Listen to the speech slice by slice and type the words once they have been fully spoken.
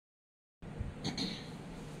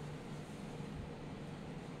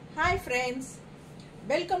Hi friends,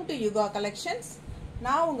 welcome to YUGA collections.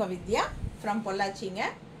 நான் உங்க வித்யா from பொள்ளாச்சிங்க.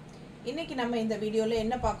 இன்னைக்கு நம்ம இந்த வீடியோல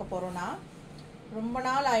என்ன பார்க்க போறோம்னா ரொம்ப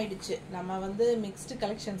நாள் ஆயிடுச்சு நம்ம வந்து mixed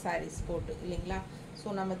collection sarees போட்டு இல்லீங்களா.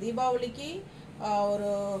 சோ நம்ம தீபாவளிக்கு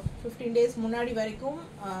ஒரு 15 days முன்னாடி வரைக்கும்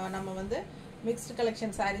நம்ம வந்து mixed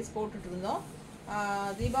collection sarees போட்டுட்டு இருந்தோம்.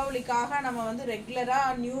 தீபாவளிக்காக நம்ம வந்து ரெகுலரா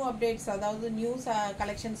நியூ அப்டேட்ஸ் அதாவது நியூ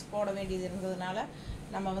கலெக்ஷன்ஸ் போட வேண்டியது இருந்ததனால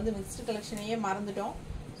நம்ம வந்து mixed collectionையே மறந்துட்டோம்.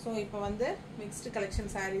 So இப்போ வந்து mixed collection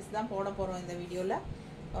sarees தான் போட போறோம் இந்த வீடியோல.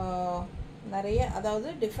 நிறைய அதாவது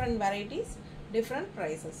different varieties, different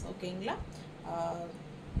prices. ஓகேங்களா?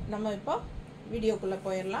 நம்ம இப்போ வீடியோக்குள்ள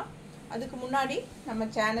போயிரலாம். அதுக்கு முன்னாடி நம்ம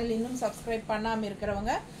சேனல் இன்னும் subscribe பண்ணாம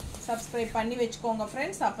இருக்கறவங்க subscribe பண்ணி வெச்சுக்கோங்க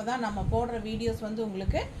फ्रेंड्स. அப்பதான் நம்ம போடுற வீடியோஸ் வந்து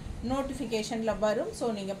உங்களுக்கு நோட்டிஃபிகேஷன்ல வரும். சோ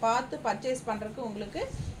நீங்க பார்த்து பர்ச்சேஸ் பண்றதுக்கு உங்களுக்கு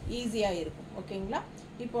ஈஸியா இருக்கும். ஓகேங்களா?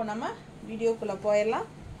 இப்போ நம்ம வீடியோக்குள்ள போயிரலாம்.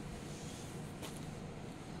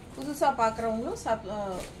 புதுசா பார்க்கறவங்களும்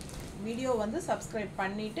வீடியோ வந்து சப்ஸ்கிரைப்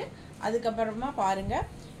பண்ணிட்டு அதுக்கு அப்புறமா பாருங்க.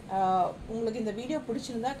 உங்களுக்கு இந்த வீடியோ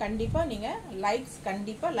பிடிச்சிருந்தா கண்டிப்பா நீங்க லைக்ஸ்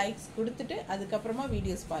கொடுத்துட்டு அதுக்கு அப்புறமா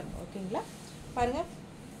வீடியோஸ் பாருங்க. ஓகேங்களா? பாருங்க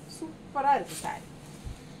சூப்பரா இருக்கு சாரி.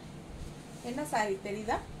 என்ன சாரி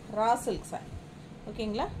தெரியுதா? ரா சில்க் சாரி.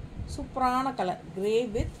 ஓகேங்களா? சூப்பரான கலர் கிரே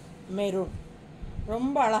வித் மெரூன்.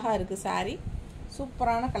 ரொம்ப அழகா இருக்கு சாரி.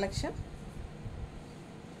 சூப்பரான கலெக்ஷன்.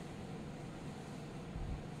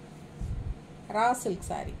 ரா சில்க்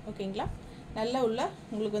சாரி. ஓகேங்களா? நல்ல உள்ள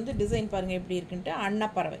உங்களுக்கு வந்து டிசைன் பாருங்க எப்படி இருக்குன்னு.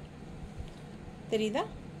 அன்னப்பறவை தெரியுதா?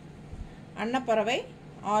 அன்னப்பறவை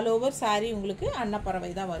ஆல் ஓவர் சாரி உங்களுக்கு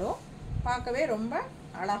அன்னப்பறவை தான் வரும். பார்க்கவே ரொம்ப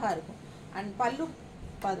அழகா இருக்கும். அண்ட் பல்லு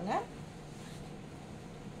பாருங்க.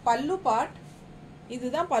 பல்லு பார்ட்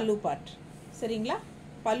இதுதான் பல்லு பார்ட். சரிங்களா?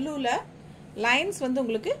 பல்லுல லைன்ஸ் வந்து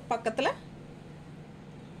உங்களுக்கு பக்கத்துல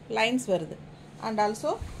லைன்ஸ் வருது. அண்ட்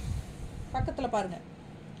ஆல்சோ பக்கத்துல பாருங்க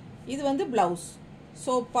இது வந்து blouse.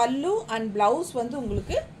 So பல்லு and blouse வந்து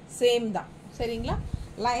உங்களுக்கு சேம் தான். சரிங்களா?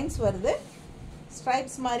 லைன்ஸ் வருது.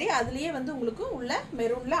 ஸ்ட்ரைப்ஸ் மாதிரி அதுலயே வந்து உங்களுக்கு உள்ள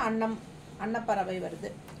மெரூன்ல அன்னப்பறவை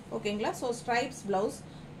வருது. ஓகேங்களா? So stripes blouse.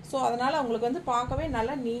 So அதனால உங்களுக்கு வந்து பார்க்கவே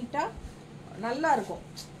நல்லா நீட்டா நல்லா இருக்கும்.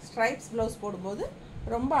 ஸ்ட்ரைப்ஸ் blouse போடும்போது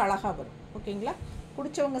ரொம்ப அழகா வரும். ஓகேங்களா?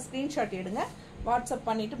 பிடிச்சவங்க ஸ்கிரீன்ஷாட் எடுங்க. வாட்ஸ்அப்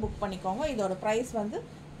பண்ணிட்டு புக் பண்ணிக்கோங்க. இதோட பிரைஸ் வந்து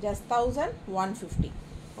just 1150.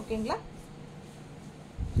 ஓகேங்களா?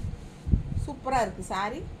 சூப்பரா இருக்கு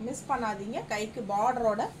சாரி. மிஸ் பண்ணாதீங்க. கைக்கு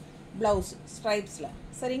பார்டரோட ப்ளவுஸ் ஸ்ட்ரைப்ஸ்ல.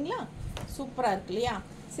 சரிங்களா? சூப்பரா இருக்கு இல்லையா?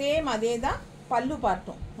 சேம் அதே தான் பல்லு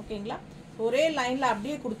பார்ட்டும். ஓகேங்களா? ஒரே லைன்ல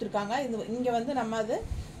அப்படியே கொடுத்துருக்காங்க. இது இங்க வந்து நம்ம அது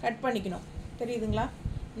கட் பண்ணிக்கணும். தெரியுதுங்களா?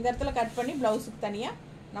 இந்த இடத்துல கட் பண்ணி ப்ளவுஸுக்கு தனியா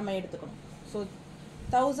நம்ம எடுத்துக்கணும். So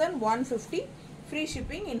 1150 free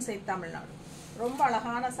shipping inside Tamil Nadu. ரொம்ப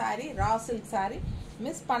அழகான சாரி ரா சில்க் சாரி.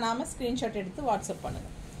 மிஸ் பண்ணாம ஸ்கிரீன்ஷாட் எடுத்து வாட்ஸ்அப் பண்ணுங்க.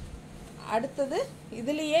 அடுத்தது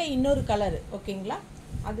இதுலயே இன்னொரு கலர். ஓகேங்களா?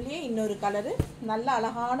 அதுலயே இன்னொரு கலர் நல்ல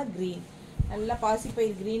அழகான கிரீன். நல்ல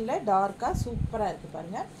பாசிப்பயிர் கிரீன்ல டார்க்கா சூப்பரா இருக்கு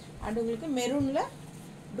பாருங்க. அண்ட் உங்களுக்கு மெரூன்ல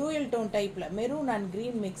டூயல் டோன் டைப்ல maroon and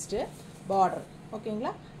green mixed border.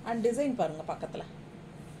 ஓகேங்களா? அண்ட் டிசைன் பாருங்க பக்கத்துல.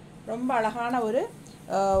 ரொம்ப அழகான ஒரு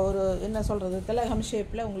என்ன சொல்றது திலகம்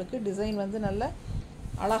ஷேப்ல உங்களுக்கு டிசைன் வந்து நல்ல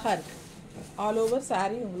அழகா இருக்கு. ஆல் ஓவர்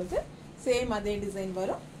சாரி உங்களுக்கு சேம் அதே டிசைன்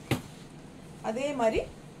வரும். அதே மாதிரி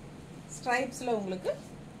ஸ்ட்ரைப்ஸ்ல உங்களுக்கு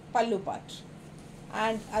பல்லு பார்ட்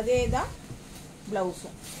அண்ட் அதே தான்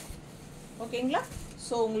ப்ளவுஸும். ஓகேங்களா?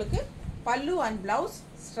 ஸோ உங்களுக்கு பல்லு அண்ட் ப்ளவுஸ்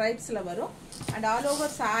ஸ்ட்ரைப்ஸ்ல வரும். அண்ட் ஆல்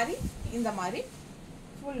ஓவர் சாரி இந்த மாதிரி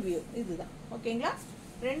ஃபுல் வியூ இதுதான். ஓகேங்களா?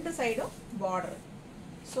 ரெண்டு சைடும் பார்டர்.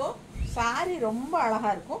 ஸோ சாரி ரொம்ப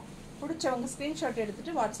அழகா இருக்கும். பிடிச்சவங்க ஸ்கிரீன்ஷாட்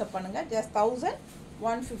எடுத்துட்டு வாட்ஸ்அப் பண்ணுங்க. Just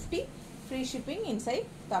 1150 free shipping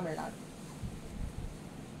inside Tamil Nadu.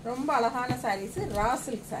 ரொம்ப அழகான சாரீஸ் ரா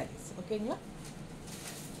சில்க் சாரீஸ். ஓகேங்களா?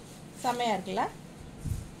 செமையா இருக்குல்ல?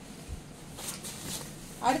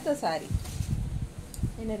 அடுத்த சாரி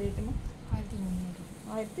என்ன ரேட்டுமா?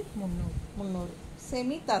 1300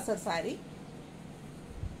 செமி தசர் சாரி.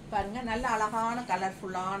 பாருங்க நல்ல அழகான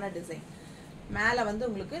கலர்ஃபுல்லான டிசைன். மேலே வந்து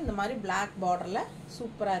உங்களுக்கு இந்த மாதிரி பிளாக் பார்டர்ல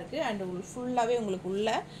சூப்பரா இருக்கு. அண்ட் ஃபுல்லாவே உங்களுக்கு உள்ள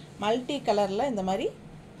மல்டி கலர்ல இந்த மாதிரி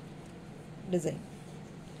டிசைன்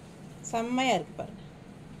செம்மையா இருக்கு பாருங்க.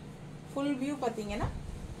 ஃபுல் வியூ பாத்தீங்கன்னா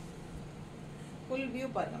ஃபுல் வியூ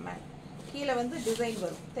பாருங்க. மேல கீழே வந்து டிசைன்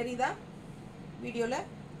வரும். தெரியுதா? வீடியோல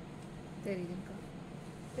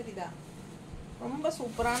தெரியுதா? ரொம்ப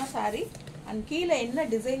சூப்பரான சாரி. அண்ட் கீழே என்ன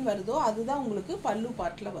டிசைன் வருதோ அதுதான் உங்களுக்கு பல்லு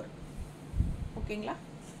பார்ட்ல வரும். ஓகேங்களா?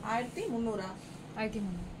 1300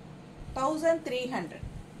 1300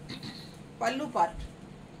 பல்லு பார்ட்.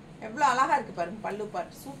 எவ்வளவு அழகா இருக்கு பாருங்க. பல்லு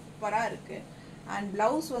பார்ட் சூப்பரா இருக்கு. அண்ட்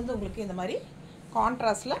பிளவுஸ் வந்து உங்களுக்கு இந்த மாதிரி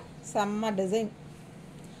கான்ட்ராஸ்ட்ல செம்ம டிசைன்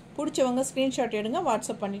பிடிச்சவங்க ஸ்க்ரீன்ஷாட் எடுங்க,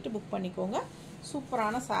 வாட்ஸ்அப் பண்ணிவிட்டு புக் பண்ணிக்கோங்க.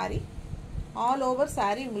 சூப்பரான சாரீ. ஆல் ஓவர்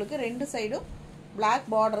சாரீ உங்களுக்கு 2 சைடும் பிளாக்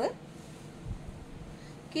பார்டரு,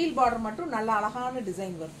 கீழ் பார்டர் மட்டும் நல்ல அழகான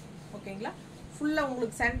டிசைன் வரும். ஓகேங்களா? ஃபுல்லாக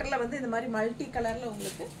உங்களுக்கு சென்டரில் வந்து இந்த மாதிரி மல்டி கலரில்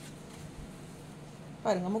உங்களுக்கு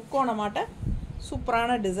பாருங்கள் முக்கோணமாட்ட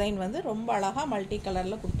சூப்பரான டிசைன் வந்து ரொம்ப அழகாக மல்டி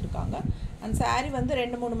கலரில் கொடுத்துருக்காங்க. அந்த சாரீ வந்து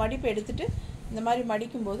 2-3 மடிப்பு எடுத்துகிட்டு இந்த மாதிரி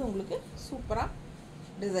மடிக்கும்போது உங்களுக்கு சூப்பராக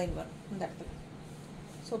டிசைன் வரும் இந்த இடத்துல.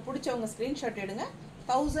 ஸோ பிடிச்சவங்க ஸ்க்ரீன்ஷாட் எடுங்க.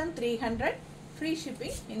 1300 free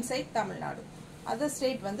shipping inside Tamil Nadu. Other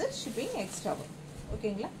state வந்து ஷிப்பிங் எக்ஸ்ட்ரா வரும்.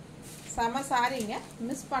 ஓகேங்களா? செம சாரீங்க.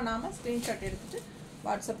 மிஸ் பண்ணாமல் ஸ்க்ரீன்ஷாட் எடுத்துகிட்டு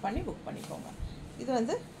வாட்ஸ்அப் பண்ணி புக் பண்ணிக்கோங்க. இது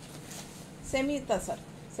வந்து செமி தசர்.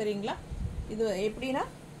 சரிங்களா? இது எப்படின்னா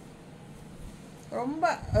ரொம்ப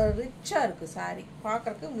ரிச்சாக இருக்குது சாரீ.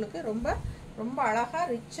 பார்க்குறக்கு உங்களுக்கு ரொம்ப ரொம்ப அழகாக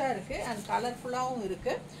ரிச்சாக இருக்குது அண்ட் கலர்ஃபுல்லாகவும்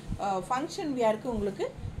இருக்குது. ஃபங்க்ஷன் வியருக்கு உங்களுக்கு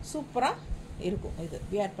சூப்பராக இருக்கும். இது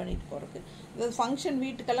வியர் பண்ணிட்டு போகிறதுக்கு. இது ஃபங்க்ஷன்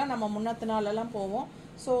வீட்டுக்கெல்லாம் நம்ம முன்னத்து நாளெல்லாம் போவோம்.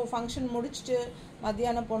 ஸோ ஃபங்க்ஷன் முடிச்சுட்டு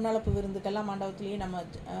மத்தியானம் பொன்னளப்பு விருந்துக்கெல்லாம் மண்டபத்துலேயே நம்ம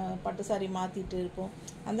பட்டு சாரி மாற்றிட்டு இருப்போம்.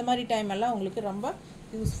 அந்த மாதிரி டைம் எல்லாம் உங்களுக்கு ரொம்ப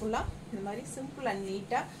யூஸ்ஃபுல்லாக இந்த மாதிரி சிம்பிள் அண்ட்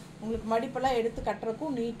நீட்டாக உங்களுக்கு மடிப்பெல்லாம் எடுத்து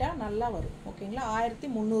கட்டுறக்கும் நீட்டாக நல்லா வரும். ஓகேங்களா?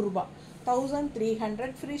 1300 ரூபா.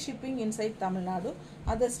 1300 free shipping inside Tamil Nadu.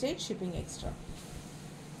 Other state shipping extra.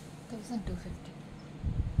 1250.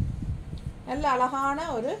 நல்ல அழகான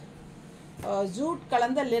ஒரு ஜூட்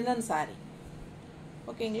கலந்த லினன் சாரீ.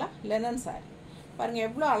 ஓகேங்களா? லினன் சாரீ பாருங்கள்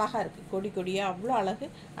எவ்வளோ அழகாக இருக்குது. கொடி கொடியாக அவ்வளோ அழகு.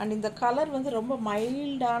 அண்ட் இந்த கலர் வந்து ரொம்ப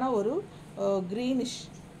மைல்டான ஒரு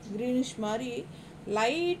க்ரீனிஷ் மாதிரி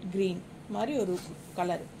லைட் க்ரீன் மாதிரி ஒரு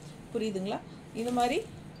கலரு. புரியுதுங்களா? இது மாதிரி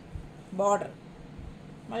பார்டர்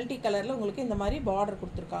மல்டி கலரில் உங்களுக்கு இந்த மாதிரி பார்டர்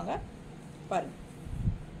கொடுத்துருக்காங்க பாருங்கள்.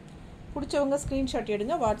 பிடிச்சவங்க ஸ்க்ரீன்ஷாட்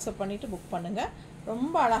எடுங்க, வாட்ஸ்அப் பண்ணிவிட்டு புக் பண்ணுங்கள்.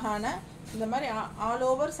 ரொம்ப அழகான இந்த மாதிரி all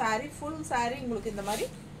over sari, full sari உங்களுக்கு இந்த மாதிரி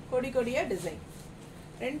கொடி கொடியாக டிசைன்.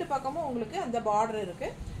 2 பக்கமும் உங்களுக்கு அந்த பார்டர்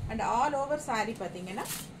இருக்குது. அண்ட் ஆல் ஓவர் சாரீ பார்த்தீங்கன்னா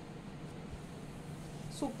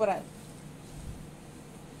சூப்பராக இருக்குது.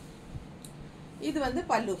 இது வந்து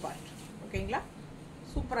பல்லு பார்ட். ஓகேங்களா?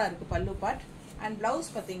 சூப்பராக இருக்குது பல்லு பார்ட். அண்ட் ப்ளவுஸ்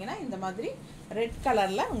பார்த்தீங்கன்னா இந்த மாதிரி ரெட்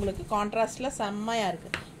கலரில் உங்களுக்கு கான்ட்ராஸ்டில் செம்மையாக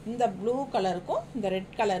இருக்குது. இந்த ப்ளூ கலருக்கும் இந்த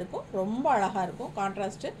ரெட் கலருக்கும் ரொம்ப அழகாக இருக்கும்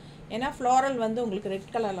கான்ட்ராஸ்ட்டு. ஏன்னா ஃப்ளோரல் வந்து உங்களுக்கு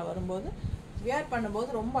ரெட் கலரில் வரும்போது வியர் பண்ணும்போது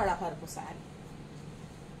ரொம்ப அழகாக இருக்கும் சாரீ.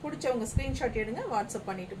 பிடிச்சவங்க ஸ்க்ரீன்ஷாட் எடுங்க, வாட்ஸ்அப்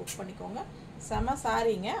பண்ணிவிட்டு புக் பண்ணிக்கோங்க. செம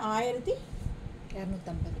சாரீங்க.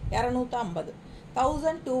 1250.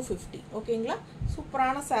 1250. ஓகேங்களா?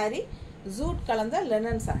 சூப்பரான சாரீ. ஜூட் கலந்த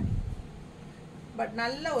லெனன் சாரீ. பட்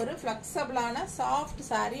நல்ல ஒரு ஃப்ளெக்சபிளான சாஃப்ட்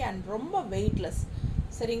சாரீ அண்ட் ரொம்ப வெயிட்லெஸ்.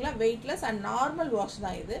 சரிங்களா? வெயிட்லெஸ் அண்ட் நார்மல் வாஷ்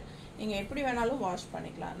தான் இது. நீங்கள் எப்படி வேணாலும் வாஷ்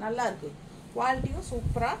பண்ணிக்கலாம். நல்லா இருக்குது. குவாலிட்டியும்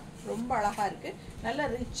சூப்பராக ரொம்ப அழகாக இருக்குது. நல்லா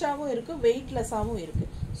ரிச்சாகவும் இருக்குது, வெயிட்லெஸ்ஸாகவும் இருக்குது.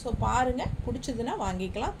 ஸோ பாருங்கள், பிடிச்சதுன்னா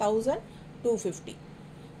வாங்கிக்கலாம். 1250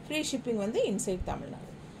 ஃப்ரீ ஷிப்பிங் வந்து இன்சைட்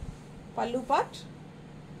தமிழ்நாடு. பல்லு பார்ட்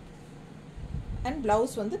அண்ட்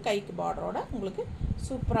ப்ளவுஸ் வந்து கைக்கு பார்டரோட உங்களுக்கு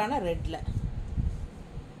சூப்பரான ரெட்டில்.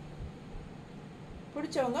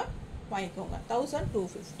 பிடிச்சவங்க வாங்கிக்கோங்க.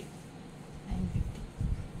 1250.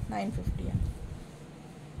 950.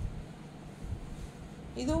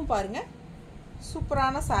 இதுவும் பாருங்கள்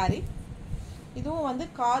சூப்பரான சாரீ. இதுவும் வந்து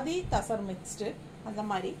காதி தசர் மிக்ஸ்டு அந்த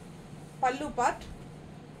மாதிரி. பல்லு பார்ட்,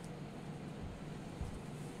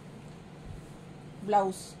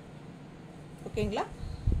 ப்ளவுஸ். ஓகேங்களா?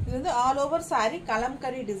 இது வந்து all over sari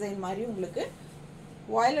kalamkari design மாதிரி உங்களுக்கு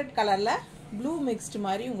வயலட் கலரில் ப்ளூ மிக்ஸ்டு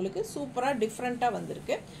மாதிரி உங்களுக்கு சூப்பராக டிஃப்ரெண்ட்டாக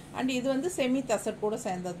வந்திருக்கு. அண்ட் இது வந்து செமி தசர் கூட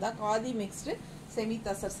சேர்ந்தது தான். காதி மிக்ஸ்டு செமி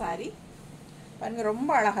தசர் சாரீ பாருங்கள் ரொம்ப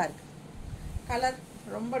அழகாக இருக்குது. கலர்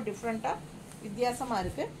ரொம்ப டிஃப்ரெண்ட்டாக வித்தியாசமாக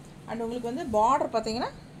இருக்குது. அண்ட் உங்களுக்கு வந்து பார்டர்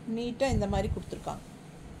பார்த்தீங்கன்னா நீட்டாக இந்த மாதிரி கொடுத்துருக்காங்க.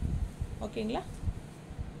 ஓகேங்களா?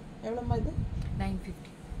 எவ்வளோம்மா இது?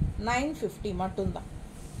 950. 950 மட்டும்தான்.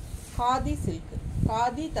 Khadi silk,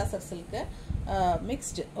 khadi tussar silk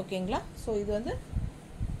mixed. ஓகேங்களா? ஸோ இது வந்து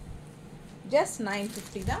ஜஸ்ட்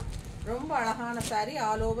 950 தான். ரொம்ப அழகான சாரீ.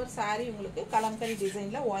 ஆல் ஓவர் சாரீ உங்களுக்கு கலம்கரி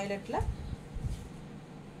டிசைனில் வயலட்டில்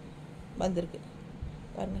வந்திருக்கு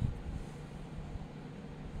பாருங்கள்.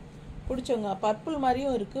 பிடிச்சவங்க பர்பிள்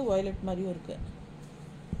மாதிரியும் இருக்குது, வயலட் மாதிரியும் இருக்குது.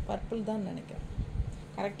 பர்பிள் தான் நினைக்கிறேன்.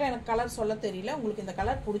 கரெக்டாக எனக்கு கலர் சொல்ல தெரியல. உங்களுக்கு இந்த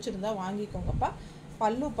கலர் பிடிச்சிருந்தா வாங்கிக்கோங்கப்பா.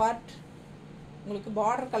 பல்லு பார்ட் உங்களுக்கு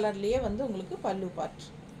பார்டர் கலர்லேயே வந்து உங்களுக்கு பல்லு பார்ட்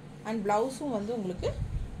அண்ட் ப்ளவுஸும் வந்து உங்களுக்கு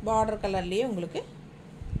பார்டர் கலர்லேயே உங்களுக்கு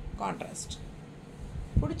கான்ட்ராஸ்ட்.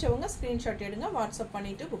 பிடிச்சவங்க ஸ்க்ரீன்ஷாட் எடுங்க, வாட்ஸ்அப்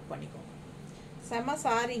பண்ணிவிட்டு புக் பண்ணிக்கோங்க. செம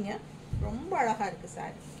சாரீங்க. ரொம்ப அழகாக இருக்குது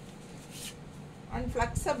சாரீ. அண்ட்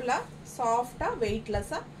ஃப்ளெக்சபிளாக சாஃப்டாக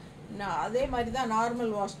வெயிட்லெஸ்ஸாக அதே மாதிரி தான்.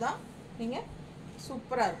 நார்மல் வாஷ் தான். நீங்கள்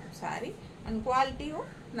சூப்பராக இருக்கும் சாரீ. அண்ட் குவாலிட்டியும்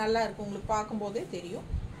நல்லா இருக்கும். உங்களுக்கு பார்க்கும்போதே தெரியும்.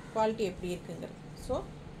 குவாலிட்டி எப்படி இருக்குங்கிறது. ஸோ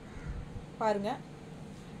பாருங்கள்,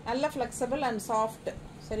 நல்ல ஃப்ளெக்சிபிள் அண்ட் சாஃப்ட்.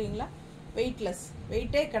 சரிங்களா, வெயிட்லெஸ்,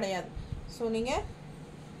 வெயிட்டே கிடையாது. ஸோ நீங்கள்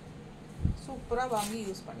சூப்பராக வாங்கி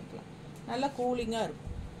யூஸ் பண்ணிக்கலாம். நல்லா கூலிங்காக இருக்கும்.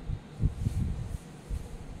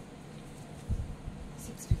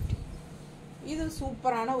 650. இது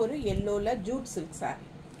சூப்பரான ஒரு எல்லோவில் ஜூட் சில்க் சாரீ.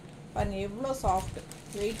 பாருங்கள் எவ்வளோ soft,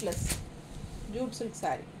 weightless Jude silk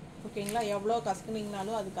sari. ஓகேங்களா, எவ்வளோ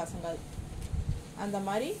கசக்குனிங்கனாலும் அது கசங்காது. அந்த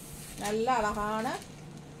மாதிரி நல்ல அழகான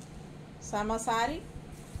செம சாரீ.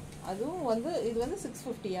 அதுவும் வந்து இது வந்து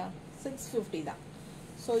 650 650 தான்.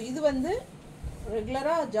 ஸோ இது வந்து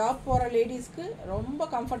ரெகுலராக ஜாப் போகிற லேடிஸ்க்கு ரொம்ப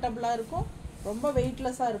கம்ஃபர்டபுளாக இருக்கும், ரொம்ப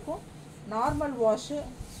வெயிட்லெஸ்ஸாக இருக்கும். நார்மல் வாஷு,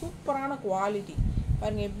 சூப்பரான குவாலிட்டி.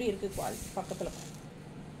 பாருங்கள் எப்படி இருக்குது குவாலிட்டி. பக்கத்தில்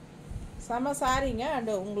செம சாரீங்க.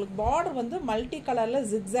 அண்டு உங்களுக்கு பார்டர் வந்து மல்டி கலரில்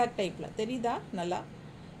ஜிக்ஸாக் டைப்பில் தெரியுதா? நல்லா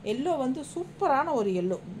எல்லோ வந்து சூப்பரான ஒரு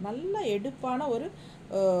எல்லோ, நல்ல எடுப்பான ஒரு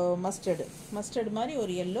மஸ்டர்டு மாதிரி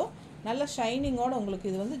ஒரு எல்லோ, நல்ல ஷைனிங்கோட உங்களுக்கு.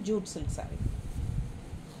 இது வந்து ஜூட் சில்க் சாரீ.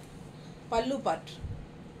 பல்லு பார்ட்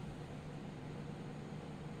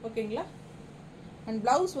ஓகேங்களா. அண்ட்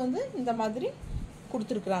ப்ளவுஸ் வந்து இந்த மாதிரி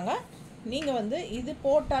கொடுத்துருக்குறாங்க. நீங்கள் வந்து இது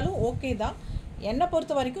போட்டாலும் ஓகே தான். என்னை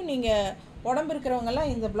பொறுத்த வரைக்கும் நீங்கள் உடம்பு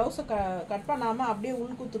இருக்கிறவங்கெல்லாம் இந்த ப்ளவுஸை கட் பண்ணாமல் அப்படியே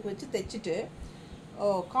உள்குத்துக்கு வச்சு தைச்சிட்டு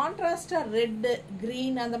கான்ட்ராஸ்டாக ரெட்டு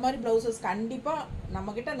க்ரீன் அந்த மாதிரி ப்ளவுசஸ் கண்டிப்பாக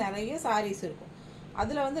நம்மக்கிட்ட நிறைய சாரீஸ் இருக்கும்.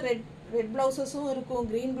 அதில் வந்து ரெட் ப்ளவுசஸும் இருக்கும்,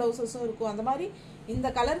 க்ரீன் ப்ளவுசஸும் இருக்கும். அந்த மாதிரி இந்த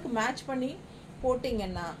கலருக்கு மேட்ச் பண்ணி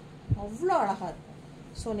போட்டிங்கன்னா அவ்வளோ அழகாக இருக்கும்.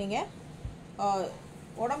 ஸோ நீங்கள்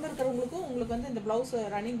உடம்பு இருக்கிறவங்களுக்கும் உங்களுக்கு வந்து இந்த ப்ளவுஸ்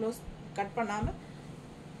ரன்னிங் ப்ளவுஸ் கட் பண்ணாமல்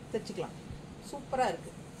தைச்சிக்கலாம். சூப்பராக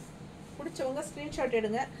இருக்குது. பிடிச்சவங்க ஸ்க்ரீன்ஷாட்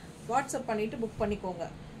எடுங்க, வாட்ஸ்அப் பண்ணிவிட்டு புக் பண்ணிக்கோங்க.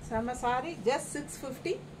 செம்ம சாரி, ஜஸ்ட்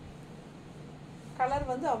 650. கலர்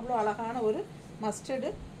வந்து அவ்வளோ அழகான ஒரு மஸ்டர்டு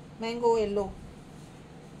மேங்கோ எல்லோ.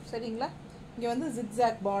 சரிங்களா, இங்கே வந்து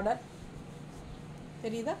ஜிக்ஸாக் பார்டர்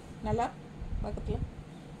தெரியுதா? நல்லா பக்கத்தில்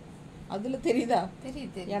அதில் தெரியுதா?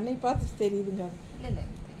 தெரியுது. என்னை பார்த்து தெரியுதுங்க. இல்லை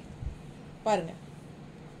பாருங்கள்,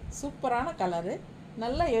 சூப்பரான கலரு.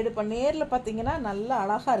 நல்லா எடுப்ப நேரில் பார்த்தீங்கன்னா நல்லா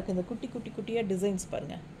அழகாக இருக்குது. இந்த குட்டி குட்டி குட்டியாக டிசைன்ஸ்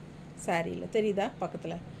பாருங்கள் சாரியில் தெரியுதா?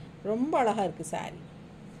 பக்கத்தில் ரொம்ப அழகாக இருக்குது சாரீ.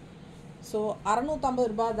 ஸோ 650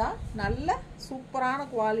 ரூபா தான். நல்ல சூப்பரான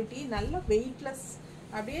குவாலிட்டி, நல்ல வெயிட்லெஸ்,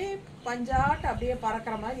 அப்படியே பஞ்சாட்டு அப்படியே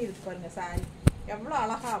பறக்கிற மாதிரி இருக்குது பாருங்கள் சாரீ. எவ்வளோ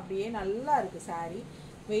அழகாக அப்படியே நல்லா இருக்குது சாரீ.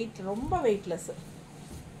 வெயிட் ரொம்ப வெயிட்லெஸ்ஸு.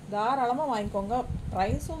 தாராளமாக வாங்கிக்கோங்க.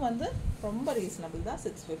 ப்ரைஸும் வந்து ரொம்ப ரீசனபிள் தான்,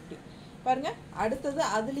 650. பாருங்கள், அடுத்தது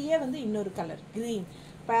அதுலேயே வந்து இன்னொரு கலர் க்ரீன்,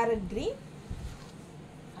 பேரட் க்ரீன்.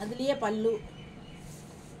 அதுலேயே பல்லு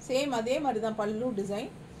சேம் அதே மாதிரி தான், பல்லு டிசைன்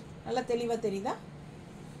நல்லா தெளிவாக தெரியுதா?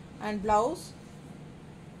 அண்ட் ப்ளவுஸ்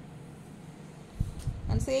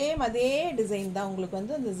அண்ட் சேம் அதே டிசைன் தான். உங்களுக்கு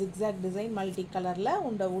வந்து இந்த ஜிக்ஸாக் டிசைன் மல்டி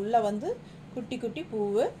கலரில் உள்ளே வந்து குட்டி குட்டி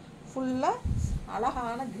பூவு, ஃபுல்லாக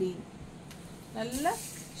அழகான க்ரீன், நல்ல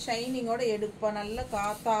ஷைனிங்கோட எடுப்பா, நல்ல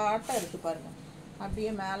காத்தாட்டம் இருக்குது பாருங்கள்.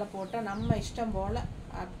 அப்படியே மேலே போட்டால் நம்ம இஷ்டம் போல்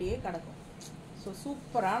அப்படியே கிடக்கும். ஸோ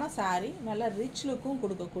சூப்பரான சாரீ, நல்ல ரிச் லுக்கும்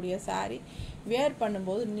கொடுக்கக்கூடிய சாரீ. வேர்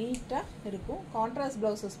பண்ணும்போது நீட்டாக இருக்கும். கான்ட்ராஸ்ட்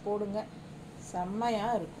ப்ளவுசஸ் போடுங்க,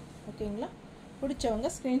 செம்மையாக இருக்கும். ஓகேங்களா, பிடிச்சவங்க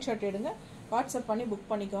ஸ்க்ரீன்ஷாட் எடுங்க, வாட்ஸ்அப் பண்ணி புக்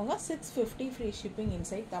பண்ணிக்கோங்க. 650 free shipping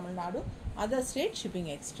inside Tamil Nadu, other state shipping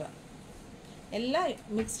extra. எல்லாம்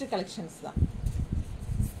மிக்ஸ்டு கலெக்ஷன்ஸ் தான்.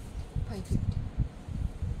 550.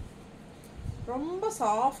 ரொம்ப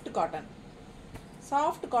சாஃப்ட் காட்டன்,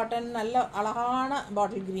 சாஃப்ட் காட்டன், நல்ல அழகான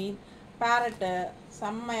பாட்டில் க்ரீன், பேரட்டு,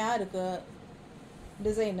 செம்மையாக இருக்குது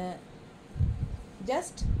டிசைனு.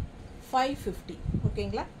 ஜஸ்ட் 550.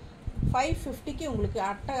 ஓகேங்களா, 550க்கு உங்களுக்கு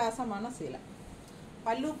அட்டகாசமான சீலை.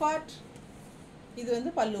 பல்லு பார்ட், இது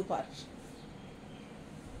வந்து பல்லு பார்ட்.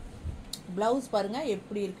 ப்ளவுஸ் பாருங்கள்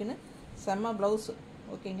எப்படி இருக்குன்னு, செம்ம ப்ளவுஸு.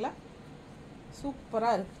 ஓகேங்களா,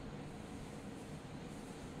 சூப்பராக இருக்குது.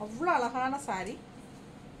 அவ்வளோ அழகான சாரீ,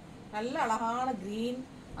 நல்ல அழகான க்ரீன்.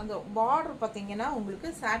 அந்த பார்டர் பார்த்தீங்கன்னா உங்களுக்கு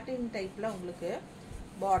சாட்டின் டைப்பில் உங்களுக்கு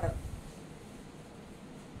பார்டர்.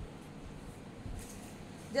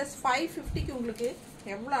 ஜஸ்ட் 550க்கு உங்களுக்கு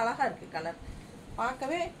எவ்வளோ அழகாக இருக்குது கலர்.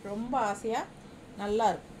 பார்க்கவே ரொம்ப ஆசையாக நல்லா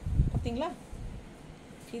இருக்கும். பார்த்தீங்களா,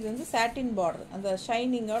 இது வந்து சாட்டின் பார்டர், அந்த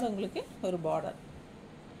ஷைனிங்கோட உங்களுக்கு ஒரு பார்டர்.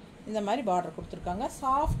 இந்த மாதிரி பார்டர் கொடுத்துருக்காங்க.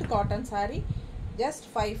 Soft cotton sari, just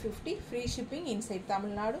 550 free shipping inside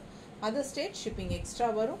Tamil Nadu, other state shipping extra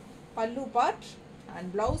வரும். பல்லு பார்ட் அண்ட்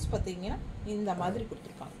ப்ளவுஸ் பார்த்தீங்கன்னா இந்த மாதிரி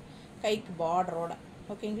கொடுத்துருக்காங்க, கைக்கு பார்டரோட.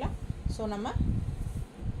 ஓகேங்களா, ஸோ நம்ம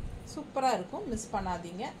சூப்பராக இருக்கும், மிஸ்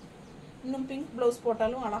பண்ணாதீங்க. இன்னும் பிங்க் ப்ளவுஸ்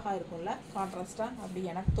போட்டாலும் அழகாக இருக்கும்ல கான்ட்ராஸ்டாக, அப்படி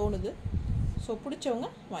எனக்கு தோணுது. ஸோ பிடிச்சவங்க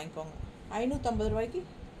வாங்கிக்கோங்க. 550 ரூபாய்க்கு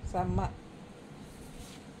செம்ம.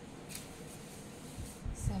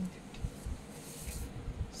 750.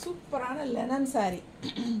 சூப்பரான லெனன் saree.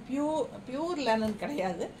 பியூர் லெனன்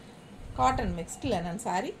கிடையாது, காட்டன் மிக்ஸ்ட் லெனன்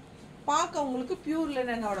saree. பார்க்க உங்களுக்கு பியூர்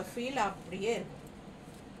லெனனோட ஃபீல் அப்படியே இருக்கும்.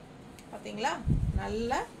 பார்த்தீங்களா,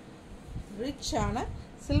 நல்ல ரிச்சான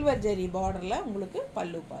சில்வர் ஜெரி பார்டரில் உங்களுக்கு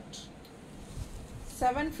பல்லு பார்ட்.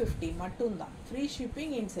 750 மட்டும்தான். Free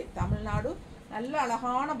shipping inside Tamil Nadu. நல்ல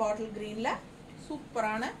அழகான பாட்டில் க்ரீனில்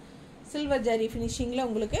சூப்பரான சில்வர் ஜெரி ஃபினிஷிங்கில்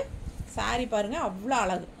உங்களுக்கு saree பாருங்கள், அவ்வளோ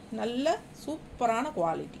அழகு, நல்ல சூப்பரான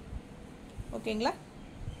குவாலிட்டி. ஓகேங்களா.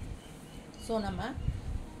 ஸோ நம்ம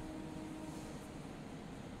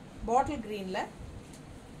பாட்டில் க்ரீனில்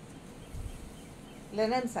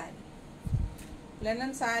லெனன்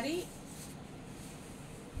saree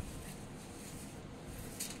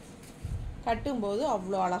கட்டும்போது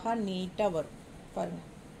அவ்வளோ அழகாக நீட்டாக வரும் பாருங்கள்.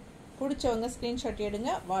 பிடிச்சவங்க ஸ்க்ரீன்ஷாட்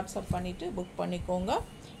எடுங்க, வாட்ஸ்அப் பண்ணிவிட்டு புக் பண்ணிக்கோங்க.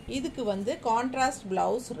 இதுக்கு வந்து கான்ட்ராஸ்ட்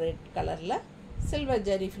ப்ளவுஸ் ரெட் கலரில் சில்வர்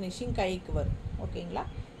ஜெரி ஃபினிஷிங் கைக்கு வரும். ஓகேங்களா.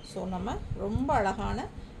 ஸோ நம்ம ரொம்ப அழகான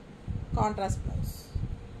கான்ட்ராஸ்ட் ப்ளவுஸ்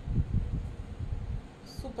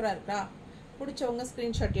சூப்பராக இருக்கா. பிடிச்சவங்க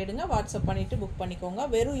ஸ்க்ரீன்ஷாட் எடுங்க, வாட்ஸ்அப் பண்ணிவிட்டு புக் பண்ணிக்கோங்க.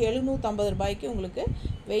 வெறும் 750 ரூபாய்க்கு உங்களுக்கு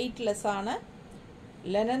வெயிட்லெஸ்ஸான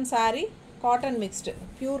linen saree, cotton mixed,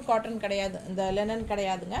 pure cotton கிடையாது, இந்த லெனன்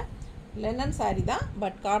கிடையாதுங்க, லெனன் saree தான்,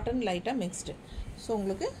 பட் காட்டன் லைட்டாக மிக்ஸ்டு. ஸோ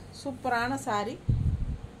உங்களுக்கு சூப்பரான saree.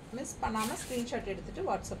 மிஸ் பண்ணாமல் ஸ்க்ரீன்ஷாட் எடுத்துகிட்டு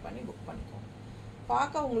வாட்ஸ்அப் பண்ணி புக் பண்ணிக்கோங்க.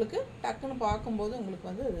 பார்க்க உங்களுக்கு டக்குன்னு பார்க்கும்போது உங்களுக்கு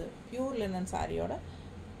வந்து பியூர் லெனன் சாரியோட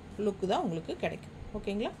லுக்கு தான் உங்களுக்கு கிடைக்கும்.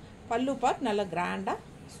 ஓகேங்களா. பல்லு பார்ட் நல்லா கிராண்டாக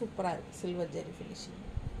சூப்பராக இருக்குது, சில்வர் ஜெரி ஃபினிஷிங்.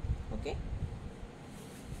 ஓகே.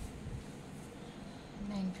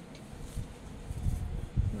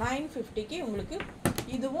 950க்கு உங்களுக்கு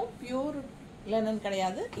இதுவும் பியூர் லெனன்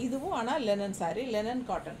கிடையாது, இதுவும் ஆனால் லெனன் saree, லெனன்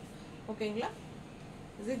காட்டன். ஓகேங்களா.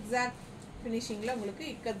 ஜிக்ஸாக் ஃபினிஷிங்கில் உங்களுக்கு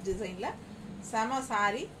இக்கத் டிசைனில் செம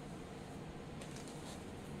saree.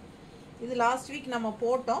 இது லாஸ்ட் வீக் நம்ம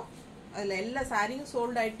போட்டோம், அதில் எல்லா சாரியும்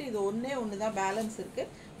சோல்ட் ஆகிட்டு இது ஒன்று தான் பேலன்ஸ்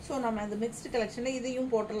இருக்குது. ஸோ நம்ம இந்த மிக்ஸ்டு கலெக்ஷனில் இதையும்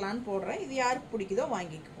போட்டுடலான்னு போடுறேன். இது யாருக்கு பிடிக்குதோ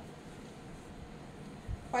வாங்கிக்குவோம்.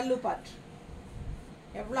 பல்லு பார்ட்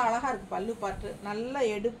எவ்வளோ அழகாக இருக்குது. பல்லு பார்ட்டு நல்ல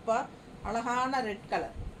எடுப்பாக அழகான red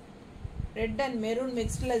colour, red and maroon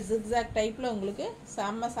மிக்ஸ்டில் zigzag டைப்பில் உங்களுக்கு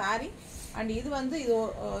செம்ம saree. அண்ட் இது வந்து இது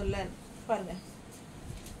பாருங்கள்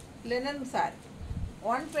லெனன் saree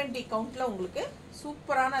 120 கவுண்ட்டில் உங்களுக்கு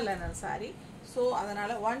சூப்பரான லெனன் saree. ஸோ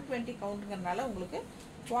அதனால் 120 கவுண்ட்டுங்கிறதுனால உங்களுக்கு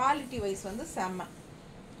குவாலிட்டி வைஸ் வந்து செம்ம.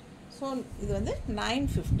 ஸோ இது வந்து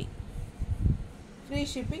 950. Free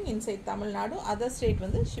shipping inside Tamil Nadu. Other state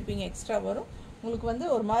வந்து ஷிப்பிங் எக்ஸ்ட்ரா வரும். உங்களுக்கு வந்து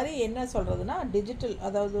ஒரு மாதிரி என்ன சொல்கிறதுனா டிஜிட்டல்,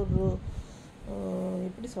 அதாவது ஒரு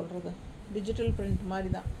எப்படி சொல்கிறது, டிஜிட்டல் பிரிண்ட் மாதிரி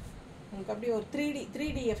தான் உங்களுக்கு. அப்படியே ஒரு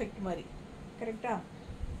 3D எஃபெக்ட் மாதிரி. கரெக்டாக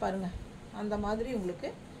பாருங்கள், அந்த மாதிரி உங்களுக்கு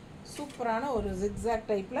சூப்பரான ஒரு ஜிக்ஸாக்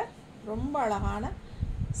டைப்பில் ரொம்ப அழகான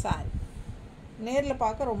saree. நேரில்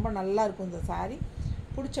பார்க்க ரொம்ப நல்லா இருக்கும் இந்த saree.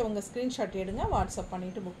 பிடிச்சவங்க ஸ்க்ரீன்ஷாட் எடுங்க, வாட்ஸ்அப்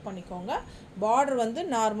பண்ணிவிட்டு புக் பண்ணிக்கோங்க. பார்டர் வந்து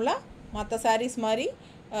நார்மலாக மற்ற sarees மாதிரி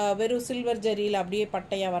வெறும் சில்வர் ஜரியில் அப்படியே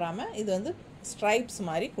பட்டையாக வராமல் இது வந்து ஸ்ட்ரைப்ஸ்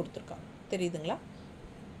மாதிரி கொடுத்துருக்காங்க. தெரியுதுங்களா,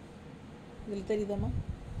 இதில் தெரியுதாம்மா?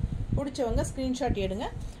 பிடிச்சவங்க ஸ்க்ரீன்ஷாட் எடுங்க,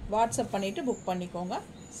 வாட்ஸ்அப் பண்ணிவிட்டு புக் பண்ணிக்கோங்க.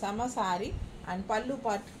 செம saree. அண்ட் பல்லு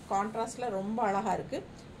பார்ட் கான்ட்ராஸ்டில் ரொம்ப அழகாக இருக்குது.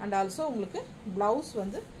 அண்ட் ஆல்சோ உங்களுக்கு ப்ளவுஸ்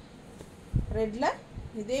வந்து ரெட்டில்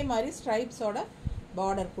இதே மாதிரி ஸ்ட்ரைப்ஸோட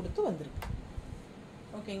பார்டர் கொடுத்து வந்திருக்கு.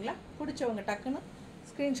 ஓகேங்களா. பிடிச்சவங்க டக்குன்னு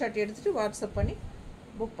ஸ்க்ரீன்ஷாட் எடுத்துகிட்டு வாட்ஸ்அப் பண்ணி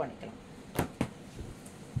புக் பண்ணிக்கலாம்.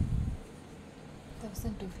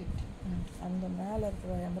 1250. அந்த மேலே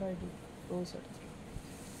இருக்கிற எம்ப்ராய்டரி ரோஸ் எடுத்து.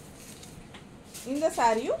 இந்த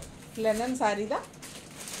சாரியும் லெனன் saree தான்.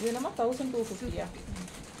 இது நம்ம 1250.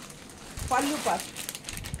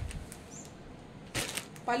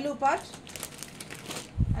 பல்லு பார்ட்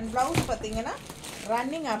அண்ட் ப்ளவுஸ் பார்த்தீங்கன்னா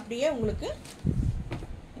ரன்னிங் அப்படியே உங்களுக்கு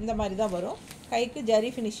இந்த மாதிரி தான் வரும். கைக்கு ஜரி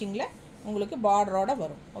ஃபினிஷிங்கில் உங்களுக்கு பார்டரோட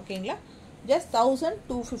வரும். ஓகேங்களா. ஜஸ்ட்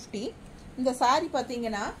 1250. இந்த saree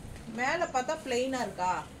பார்த்தீங்கன்னா மேலே பார்த்தா பிளெயினாக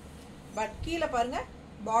இருக்கா, பட் கீழே பாருங்கள்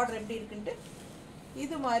பார்டர் எப்படி இருக்குன்ட்டு.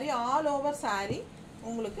 இது மாதிரி ஆல் ஓவர் saree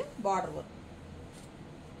உங்களுக்கு பார்டர் வரும்.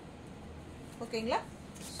 ஓகேங்களா.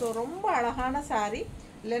 ஸோ ரொம்ப அழகான saree,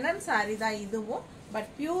 லெனன் saree தான் இதுவும், பட்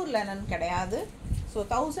பியூர் லெனன் கிடையாது. ஸோ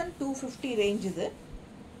 1250 ரேஞ்ச் இது.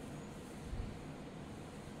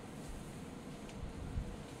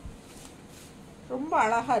 ரொம்ப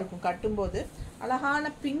அழகாக இருக்கும் கட்டும்போது.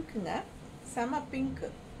 அழகான பிங்க்குங்க, செம பிங்க்கு.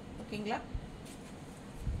 ஓகேங்களா.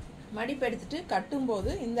 மடிப்பு எடுத்துட்டு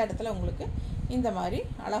கட்டும்போது இந்த இடத்துல உங்களுக்கு இந்த மாதிரி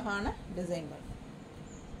அழகான டிசைன் வரும்.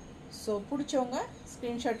 ஸோ பிடிச்சவங்க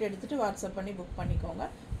ஸ்க்ரீன்ஷாட் எடுத்துகிட்டு வாட்ஸ்அப் பண்ணி புக் பண்ணிக்கோங்க.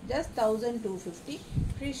 ஜஸ்ட் 1250.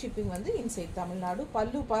 ஃப்ரீ ஷிப்பிங் வந்து இன்சைட் தமிழ்நாடு.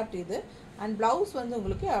 பல்லு பார்ட் இது. அண்ட் ப்ளவுஸ் வந்து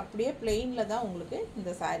உங்களுக்கு அப்படியே பிளெயினில் தான் உங்களுக்கு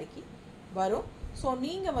இந்த சாரிக்கு வரும். ஸோ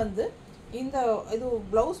நீங்கள் வந்து இந்த இது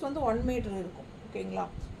ப்ளவுஸ் வந்து 1 மீட்டர் இருக்கும். ஓகேங்களா?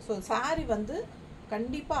 ஸோ சாரீ வந்து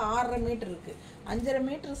கண்டிப்பாக 6.5 மீட்டர் இருக்குது. 5.5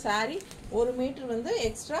 மீட்டர் சாரீ, 1 மீட்டர் வந்து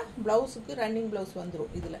எக்ஸ்ட்ரா ப்ளவுஸுக்கு ரன்னிங் ப்ளவுஸ்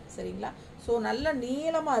வந்துடும் இதில். சரிங்களா? ஸோ நல்ல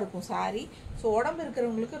நீளமாக இருக்கும் சாரீ. ஸோ உடம்பு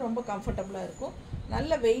இருக்கிறவங்களுக்கு ரொம்ப கம்ஃபர்டபுளாக இருக்கும்.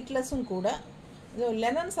 நல்ல வெயிட்லெஸ்ஸும் கூட. இது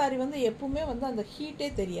லெனன் சாரீ வந்து எப்பவுமே வந்து அந்த ஹீட்டே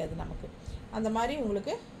தெரியாது நமக்கு. அந்த மாதிரி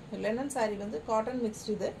உங்களுக்கு லெனன் சாரீ வந்து காட்டன்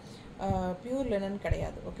மிக்ஸ்டு, இது பியூர் லெனன்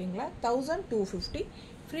கிடையாது. ஓகேங்களா? 1250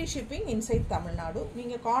 ஃப்ரீ ஷிப்பிங் இன்சைட் தமிழ்நாடு.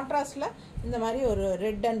 நீங்கள் கான்ட்ராஸ்டில் இந்த மாதிரி ஒரு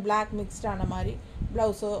ரெட் அண்ட் பிளாக் மிக்ஸ்டான மாதிரி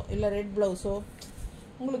ப்ளவுஸோ இல்லை ரெட் ப்ளவுஸோ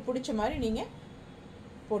உங்களுக்கு பிடிச்ச மாதிரி நீங்கள்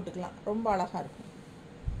போட்டுக்கலாம். ரொம்ப அழகாக இருக்கும்.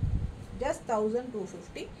 ஜஸ்ட்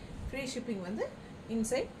 1250 ஃப்ரீ ஷிப்பிங் வந்து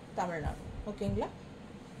இன்சைட் தமிழ்நாடு. ஓகேங்களா?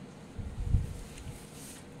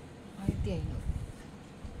 1500.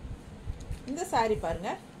 இந்த சாரீ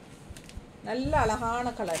பாருங்கள், நல்ல அழகான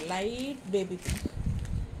கலர், லைட் பேபி பிங்க்,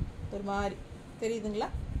 ஒரு மாதிரி தெரியுதுங்களா?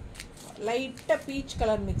 லைட்டாக பீச்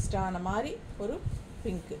கலர் மிக்ஸ்டான மாதிரி ஒரு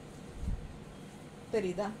பிங்க்கு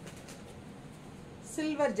தெரியுதா?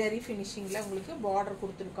 சில்வர் ஜெரி ஃபினிஷிங்கில் உங்களுக்கு பார்டர்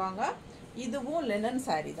கொடுத்துருக்காங்க. இதுவும் லெனன்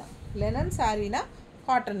சாரீ தான். லெனன் சாரீனா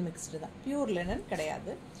காட்டன் மிக்ஸ்டு தான், பியூர் லெனன்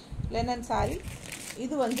கிடையாது. லெனன் சாரீ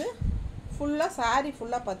இது வந்து ஃபுல்லாக சாரீ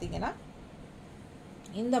ஃபுல்லாக பார்த்தீங்கன்னா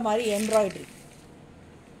இந்த மாதிரி எம்ப்ராய்ட்ரி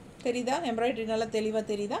தெரியுதா? எம்ப்ராய்ட்ரி நல்லா தெளிவாக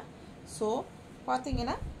தெரியுதா? ஸோ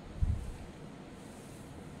பார்த்தீங்கன்னா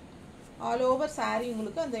ஆல் ஓவர் சாரீ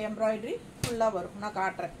உங்களுக்கு அந்த எம்ப்ராய்ட்ரி ஃபுல்லாக வரும். நான்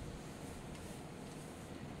காட்டுறேன்.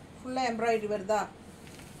 ஃபுல்லாக எம்ப்ராய்ட்ரி வருதா?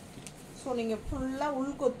 ஸோ நீங்கள் ஃபுல்லாக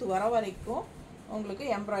உள்கொத்து வர வரைக்கும் உங்களுக்கு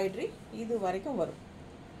எம்ப்ராய்ட்ரி இது வரைக்கும் வரும்.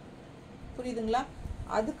 புரியுதுங்களா?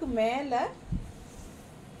 அதுக்கு மேலே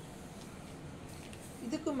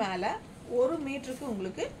இதுக்கு மேலே 1 மீட்டருக்கு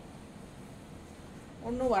உங்களுக்கு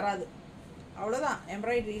ஒன்றும் வராது. அவ்வளோதான்,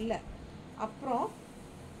 எம்ப்ராய்ட்ரி இல்லை. அப்புறம்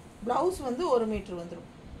ப்ளவுஸ் வந்து 1 மீட்ரு வந்துடும்.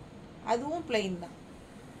 அதுவும் பிளெயின் தான்.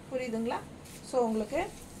 புரியுதுங்களா? ஸோ உங்களுக்கு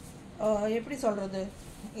எப்படி சொல்கிறது,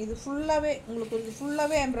 இது ஃபுல்லாகவே உங்களுக்கு இது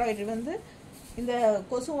ஃபுல்லாகவே எம்ப்ராய்ட்ரி வந்து இந்த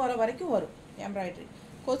கொசு வர வரைக்கும் வரும் எம்ப்ராய்ட்ரி.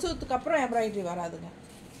 கொசுத்துக்கு அப்புறம் எம்ப்ராய்ட்ரி வராதுங்க.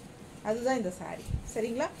 அதுதான் இந்த சாரீ.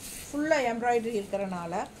 சரிங்களா? ஃபுல்லாக எம்ப்ராய்ட்ரி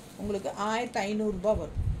இருக்கிறனால உங்களுக்கு 1500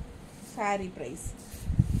 வரும் சாரீ ப்ரைஸ்.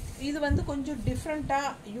 இது வந்து கொஞ்சம் டிஃப்ரெண்ட்டாக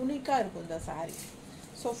யூனிக்காக இருக்கும் இந்த sari.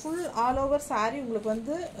 So full all over sari உங்களுக்கு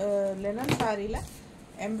வந்து லெனன் சாரியில்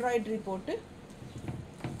எம்ப்ராய்ட்ரி போட்டு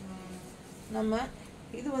நம்ம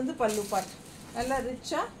இது வந்து பல்லு பார்ட் நல்லா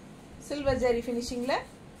ரிச்சாக சில்வர் ஜெரி ஃபினிஷிங்கில்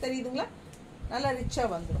தெரியுதுங்களா? நல்லா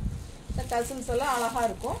ரிச்சாக வந்துடும். இந்த டசில்ஸ் எல்லாம் அழகாக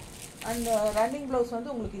இருக்கும். அந்த ரன்னிங் ப்ளவுஸ்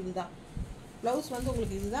வந்து உங்களுக்கு இதுதான். ப்ளவுஸ் வந்து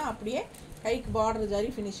உங்களுக்கு இதுதான். அப்படியே கைக்கு பார்டர்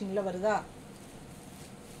ஜரி ஃபினிஷிங்கில் வருதா?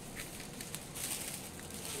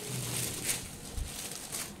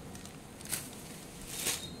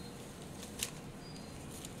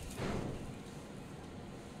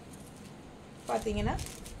 பார்த்தீங்கன்னா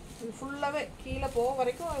இது ஃபுல்லாகவே கீழே போக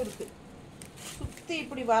வரைக்கும் இருக்குது. சுற்றி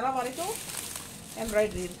இப்படி வர வரைக்கும்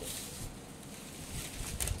எம்ப்ராய்ட்ரி இருக்குது.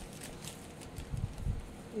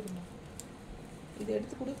 இருமா, இது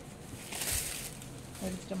எடுத்து கொடு.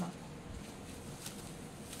 எடுத்துட்டோமா?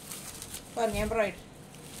 பாருங்கள், எம்ப்ராய்ட்ரி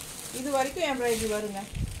இது வரைக்கும் எம்ப்ராய்ட்ரி வருங்க.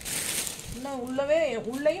 இன்னும்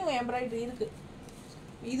உள்ளேயும் எம்ப்ராய்ட்ரி இருக்குது.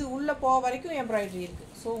 இது உள்ளே போக வரைக்கும் எம்ப்ராய்ட்ரி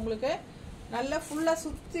இருக்குது. ஸோ உங்களுக்கு நல்லா ஃபுல்லாக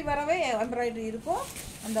சுற்றி வரவே எம்ப்ராய்ட்ரி இருக்கும்.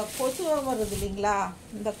 அந்த கொசுவம் வருது இல்லைங்களா?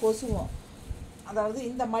 இந்த கொசுவம், அதாவது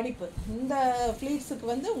இந்த மடிப்பு, இந்த ஃப்ளீட்ஸுக்கு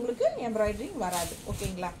வந்து உங்களுக்கு எம்ப்ராய்ட்ரி வராது.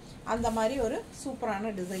 ஓகேங்களா? அந்த மாதிரி ஒரு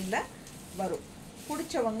சூப்பரான டிசைனில் வரும்.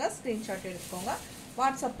 பிடிச்சவங்க ஸ்க்ரீன்ஷாட் எடுத்துக்கோங்க,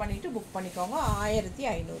 வாட்ஸ்அப் பண்ணிவிட்டு புக் பண்ணிக்கோங்க.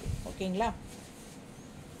 1500. ஓகேங்களா?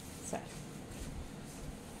 சரி,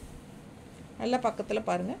 நல்ல பக்கத்தில்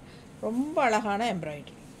பாருங்கள், ரொம்ப அழகான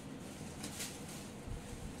எம்ப்ராய்ட்ரி.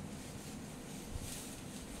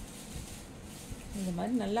 இந்த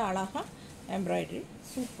மாதிரி நல்லா அழகாக எம்ப்ராய்ட்ரி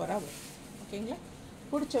சூப்பராக வரும். ஓகேங்களா?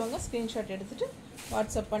 பிடிச்சவங்க ஸ்க்ரீன்ஷாட் எடுத்துகிட்டு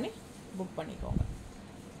வாட்ஸ்அப் பண்ணி புக் பண்ணிக்கோங்க.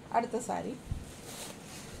 அடுத்த சாரி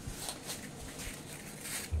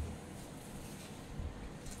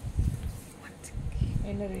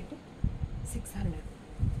என்ன ரேட்டு? 600.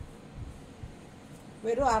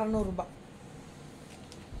 வெறும் 600 ரூபாய்.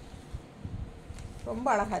 ரொம்ப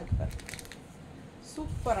அழகாக இருக்கு பாரு.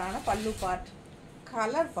 சூப்பரான பல்லு பார்ட்.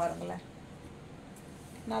 கலர் பாருங்களேன்,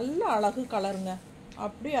 நல்ல அழகு கலருங்க.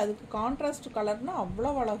 அப்படியே அதுக்கு கான்ட்ராஸ்ட் கலர்னால்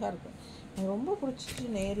அவ்வளோ அழகாக இருக்கும். எனக்கு ரொம்ப பிடிச்சிச்சு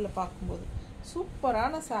நேரில் பார்க்கும்போது.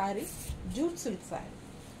 சூப்பரான சாரீ, ஜூட் சில்க் சாரீ.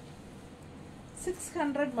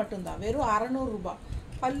 600 மட்டும்தான், வெறும் 600 ரூபாய்.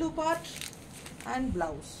 பல்லு பார்ட் அண்ட்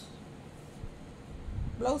ப்ளவுஸ்.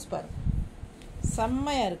 ப்ளவுஸ் பாருங்க,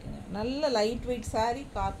 செம்மையாக இருக்குங்க. நல்ல லைட் வெயிட் சாரீ,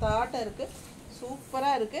 காத்தாட்டம் இருக்குது,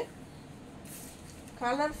 சூப்பராக இருக்குது.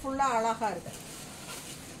 கலர்ஃபுல்லாக அழகாக இருக்கு.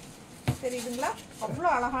 தெரியுதுங்களா? அவ்வளோ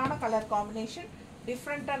அழகான கலர் காம்பினேஷன்,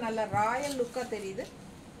 டிஃப்ரெண்ட்டாக நல்ல ராயல் லுக்காக தெரியுது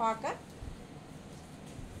பார்க்க.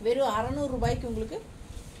 வெறும் 600 ரூபாய்க்கு உங்களுக்கு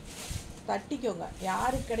தட்டிக்கோங்க.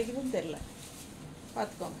 யாருக்கு கிடைக்குதுன்னு தெரில,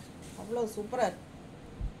 பார்த்துக்கோங்க. அவ்வளோ சூப்பராக இருக்கு.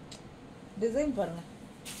 டிசைன் பாருங்கள்.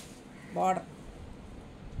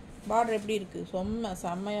 பார்டர் எப்படி இருக்குது?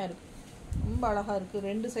 செம்மையாக இருக்குது. ரொம்ப அழகாக இருக்குது.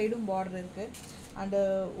 2 சைடும் பார்டர் இருக்குது. அண்டு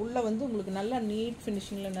உள்ளே வந்து உங்களுக்கு நல்ல நீட்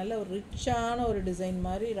ஃபினிஷிங்கில் நல்ல ஒரு ரிச்சான ஒரு டிசைன்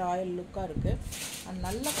மாதிரி ராயல் லுக்காக இருக்குது. அண்ட்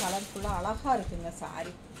நல்ல கலர்ஃபுல்லாக அழகாக இருக்குங்க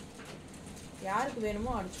சாரி. யாருக்கு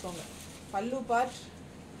வேணுமோ அடிச்சுக்கோங்க. பல்லு பார்ட்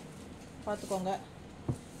பார்த்துக்கோங்க.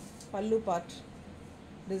 பல்லு பார்ட்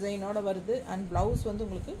டிசைனோடு வருது. அண்ட் ப்ளவுஸ் வந்து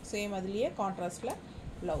உங்களுக்கு சேம் அதுலேயே கான்ட்ராஸ்டில்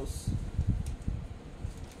ப்ளவுஸ்.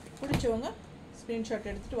 பிடிச்சவங்க ஸ்க்ரீன்ஷாட்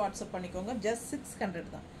எடுத்துகிட்டு வாட்ஸ்அப் பண்ணிக்கோங்க. ஜஸ்ட் 600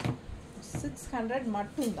 தான். 600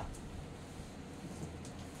 மட்டும்தான்.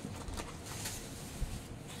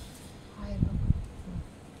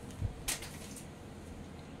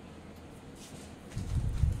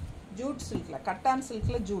 ஜூட் சில்கில், கட்டான்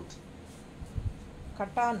சில்கில் ஜூட்,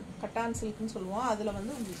 கட்டான் சில்க்னு சொல்லுவோம். அதில்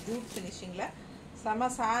வந்து உங்களுக்கு ஜூட் ஃபினிஷிங்கில் செம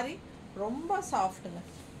சாரி. ரொம்ப சாஃப்ட்டுங்க.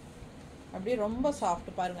 அப்படியே ரொம்ப சாஃப்ட்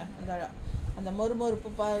பாருங்கள். அந்த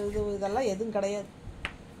மொறுமொறுப்பு இதெல்லாம் எதுவும் கிடையாது.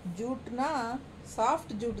 ஜூட்னா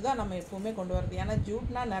சாஃப்ட் ஜூட் தான் நம்ம எப்போவுமே கொண்டு வரது. ஏன்னா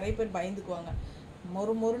ஜூட்னா நிறைய பேர் பயந்துக்குவாங்க.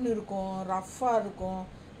 மொறுன்னு இருக்கும், ரஃப்பாக இருக்கும்,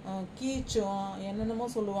 கீச்சும், என்னென்னமோ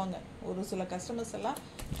சொல்லுவாங்க. ஒரு சில கஸ்டமர்ஸ் எல்லாம்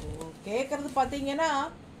கேட்குறது பார்த்தீங்கன்னா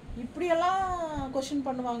இப்படியெல்லாம் கொஷின்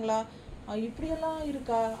பண்ணுவாங்களா, இப்படியெல்லாம்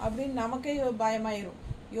இருக்கா அப்படின்னு நமக்கே பயமாயிரும்,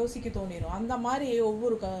 யோசிக்க தோணிடும். அந்த மாதிரி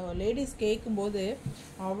ஒவ்வொரு லேடிஸ் கேட்கும்போது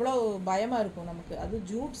அவ்வளோ பயமாக இருக்கும் நமக்கு. அது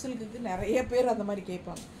ஜூட் சில்க்குக்கு நிறைய பேர் அந்த மாதிரி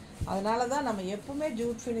கேட்பாங்க. அதனால தான் நம்ம எப்பவுமே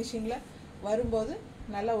ஜூட் ஃபினிஷிங்கில் வரும்போது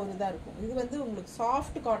நல்ல ஒரு இதாக இருக்கும். இது வந்து உங்களுக்கு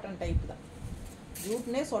சாஃப்ட் காட்டன் டைப் தான்.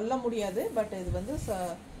 ஜூட்னே சொல்ல முடியாது, பட் இது வந்து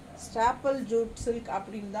ஸ்டாப்பிள் ஜூட் சில்க்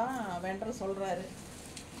அப்படின்னு தான் வெண்டர் சொல்கிறாரு.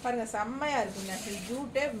 பாருங்கள், செம்மையாக இருக்குங்க.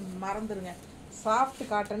 ஜூட்டே மறந்துடுங்க, சாஃப்ட்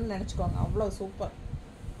காட்டன் நினச்சிக்கோங்க. அவ்வளோ சூப்பர்.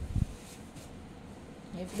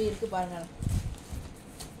 எப்படி இருக்குது பாருங்கள்,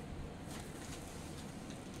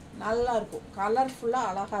 நல்லா இருக்கும். கலர்ஃபுல்லாக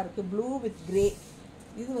அழகாக இருக்குது. Blue with grey.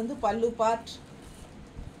 இது வந்து பல்லு பார்ட்.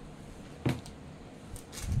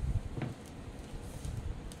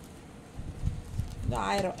 இது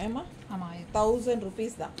 1000 ஏமா? ஆமாம், 1000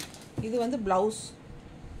 rupees தான். இது வந்து ப்ளவுஸ்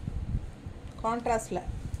கான்ட்ராஸ்டில்.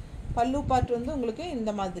 பல்லு பார்ட் வந்து உங்களுக்கு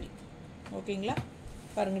இந்த மாதிரி. ஓகேங்களா?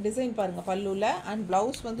 பாருங்கள், டிசைன் பாருங்கள் பல்லுவில். அண்ட்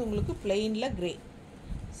ப்ளவுஸ் வந்து உங்களுக்கு பிளெயினில் கிரே.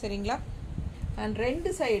 சரிங்களா? அண்ட்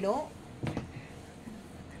 2 சைடும்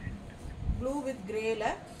ப்ளூ வித் கிரேல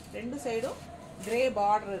 2 சைடும் கிரே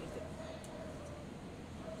பார்டர் இருக்குது.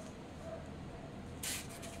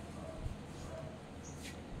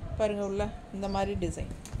 பாருங்கள், உள்ள இந்த மாதிரி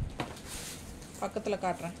டிசைன் பக்கத்தில்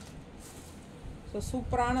காட்டுறேன். ஸோ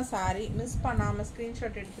சூப்பரான சாரீ. மிஸ் பண்ணாமல்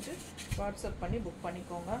ஸ்க்ரீன்ஷாட் எடுத்துகிட்டு வாட்ஸ்அப் பண்ணி புக்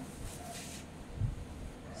பண்ணிக்கோங்க.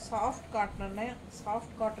 சாஃப்ட்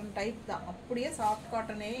காட்டன் டைப் தான். அப்படியே சாஃப்ட்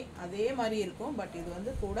காட்டனே அதே மாதிரி இருக்கும். பட் இது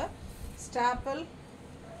வந்து கூட ஸ்டாப்பிள்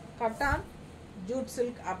கட்டான் ஜூட்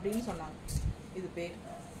சில்க் அப்படின்னு சொன்னாங்க. இது பேர்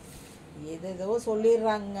ஏதோ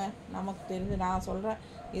சொல்லிடுறாங்க, நமக்கு தெரிஞ்சு நான் சொல்கிறேன்.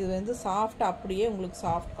 இது வந்து சாஃப்ட், அப்படியே உங்களுக்கு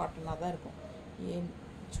சாஃப்ட் காட்டனாக தான் இருக்கும்.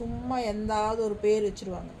 சும்மா எந்தாவது ஒரு பேர்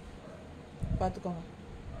வச்சுருவாங்க. பார்த்துக்கோங்க,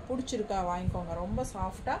 பிடிச்சிருக்கா வாங்கிக்கோங்க. ரொம்ப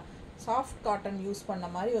சாஃப்ட் காட்டன் யூஸ் பண்ண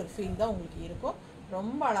மாதிரி ஒரு ஃபீல் தான் உங்களுக்கு இருக்கும்.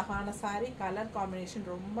 ரொம்ப அழகான சாரீ. கலர் காம்பினேஷன்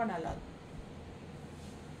ரொம்ப நல்லாயிருக்கும்.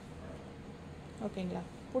 ஓகேங்களா?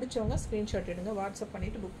 பிடிச்சவங்க ஸ்க்ரீன்ஷாட் எடுங்க, வாட்ஸ்அப்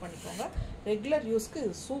பண்ணிவிட்டு புக் பண்ணிக்கோங்க. ரெகுலர் யூஸ்க்கு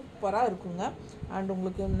சூப்பராக இருக்குங்க. அண்ட்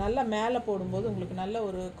உங்களுக்கு நல்ல மேலே போடும்போது உங்களுக்கு நல்ல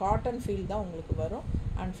ஒரு காட்டன் ஃபீல் தான் உங்களுக்கு வரும்.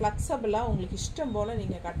 அண்ட் ஃப்ளெக்சபிளாக உங்களுக்கு இஷ்டம் போல்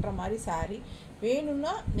நீங்கள் கட்டுற மாதிரி சாரீ.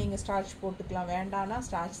 வேணும்னா நீங்கள் ஸ்டார்ச் போட்டுக்கலாம், வேண்டான்னா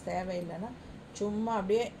ஸ்டார்ச் தேவையில்லைன்னா சும்மா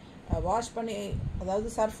அப்படியே வாஷ் பண்ணி, அதாவது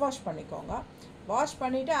சர்ஃப் வாஷ் பண்ணிக்கோங்க. வாஷ்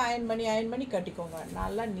பண்ணிவிட்டு அயன் பண்ணி கட்டிக்கோங்க.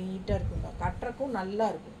 நல்லா நீட்டாக இருக்குங்க, கட்டுறக்கும் நல்லா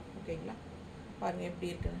இருக்கும். ஓகேங்களா? பாருங்கள் எப்படி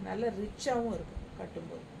இருக்குன்னு. நல்ல ரிச்சாகவும் இருக்கும்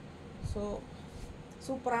கட்டும்போது. ஸோ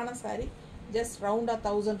சூப்பரான சாரீ. ஜஸ்ட் ரவுண்டாக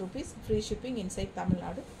 1000 rupees. Free shipping inside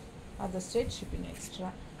Tamil Nadu. Other state shipping extra.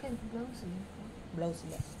 Blouse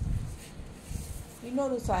இல்லை.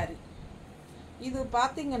 இன்னொரு சாரீ. இது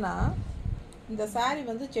பார்த்தீங்கன்னா இந்த சாரீ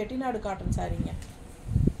வந்து Chettinad cotton சாரீங்க,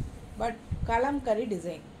 but kalamkari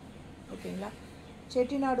design. ஓகேங்களா?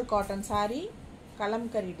 Chettinad cotton sari,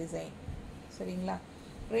 kalamkari design. சரிங்களா?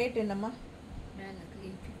 ரேட் என்னம்மா?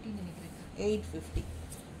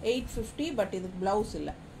 850. பட் இதுக்கு ப்ளவுஸ்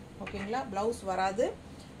இல்லை. ஓகேங்களா? ப்ளவுஸ் வராது.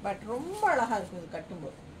 பட் ரொம்ப அழகாக இருக்கும் இது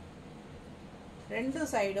கட்டும்போது. 2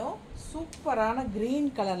 சைடும் சூப்பரான க்ரீன்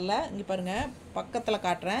கலரில். இங்கே பாருங்கள், பக்கத்தில்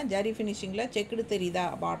காட்டுறேன். ஜரி ஃபினிஷிங்கில் செக்குடு தெரியுதா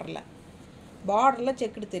பார்டரில்? பார்டரில்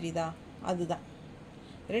செக்குடு தெரியுதா, அதுதான்.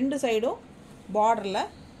 ரெண்டு சைடும்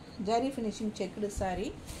பார்டரில் zari finishing checked sari.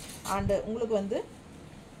 And உங்களுக்கு வந்து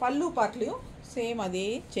பல்லு பார்ட்லேயும் சேம் அதே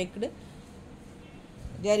செக்குடு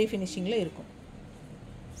ஜரி ஃபினிஷிங்கில் இருக்கும்.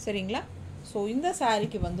 சரிங்களா? ஸோ இந்த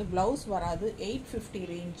சாரீக்கு வந்து ப்ளவுஸ் வராது. 850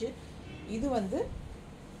 ரேஞ்சு. இது வந்து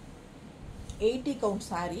 80 கவுண்ட்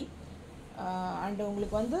சாரீ. அண்டு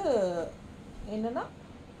உங்களுக்கு வந்து என்னென்னா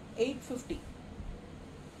 850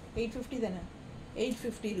 தானே,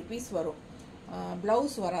 850 ருபீஸ் வரும்.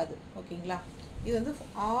 ப்ளவுஸ் வராது. ஓகேங்களா? இது வந்து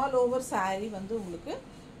ஆல் ஓவர் சாரீ வந்து உங்களுக்கு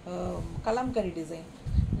கலம்கரி டிசைன்,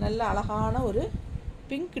 நல்ல அழகான ஒரு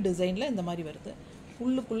பிங்க் டிசைனில் இந்த மாதிரி வருது.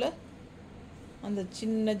 உள்ளுக்குள்ளே அந்த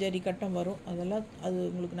சின்ன ஜரி கட்டம் வரும். அதெல்லாம் அது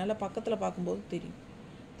உங்களுக்கு நல்லா பக்கத்தில் பார்க்கும்போது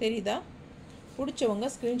தெரியுதா? பிடிச்சவங்க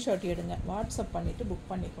ஸ்க்ரீன்ஷாட் எடுங்க, வாட்ஸ்அப் பண்ணிவிட்டு புக்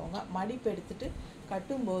பண்ணிக்கோங்க. மடிப்பு எடுத்துகிட்டு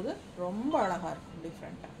கட்டும்போது ரொம்ப அழகாக இருக்கும்,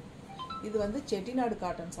 டிஃப்ரெண்ட்டாக. இது வந்து செட்டிநாடு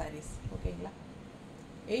காட்டன் சாரீஸ். ஓகேங்களா?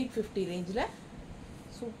 850 ரேஞ்சில்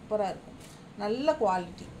சூப்பராக இருக்கும். நல்ல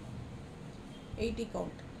குவாலிட்டி. 80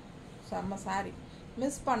 கவுண்ட். செம்ம சாரீ.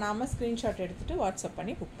 மிஸ் பண்ணாமல் ஸ்க்ரீன்ஷாட் எடுத்துகிட்டு வாட்ஸ்அப்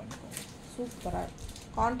பண்ணி புக் பண்ணிக்கோங்க. சூப்பராக இருக்கும்.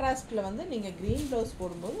 கான்ட்ராஸ்ட்டில் வந்து நீங்கள் க்ரீன் ப்ளவுஸ்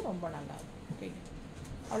போடும்போது ரொம்ப நல்லாயிருக்கும். ஓகேங்க,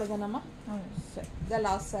 அவ்வளோதானம்மா? சரி, இதான்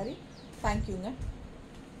லாஸ்ட் சாரீ. தேங்க்யூங்க.